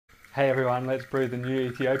Hey everyone, let's brew the new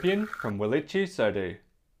Ethiopian from Wolichu, Sodu.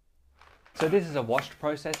 So this is a washed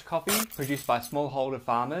processed coffee produced by smallholder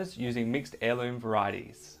farmers using mixed heirloom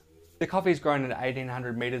varieties. The coffee is grown at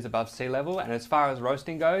 1800 metres above sea level, and as far as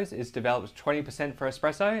roasting goes, it's developed 20% for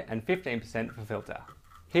espresso and 15% for filter.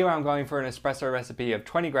 Here I'm going for an espresso recipe of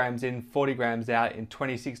 20 grams in, 40 grams out in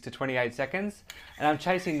 26 to 28 seconds, and I'm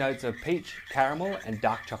chasing notes of peach, caramel and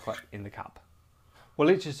dark chocolate in the cup.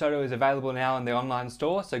 Wolichu Sodu is available now in the online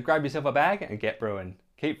store, so grab yourself a bag and get brewing.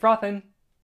 Keep frothing!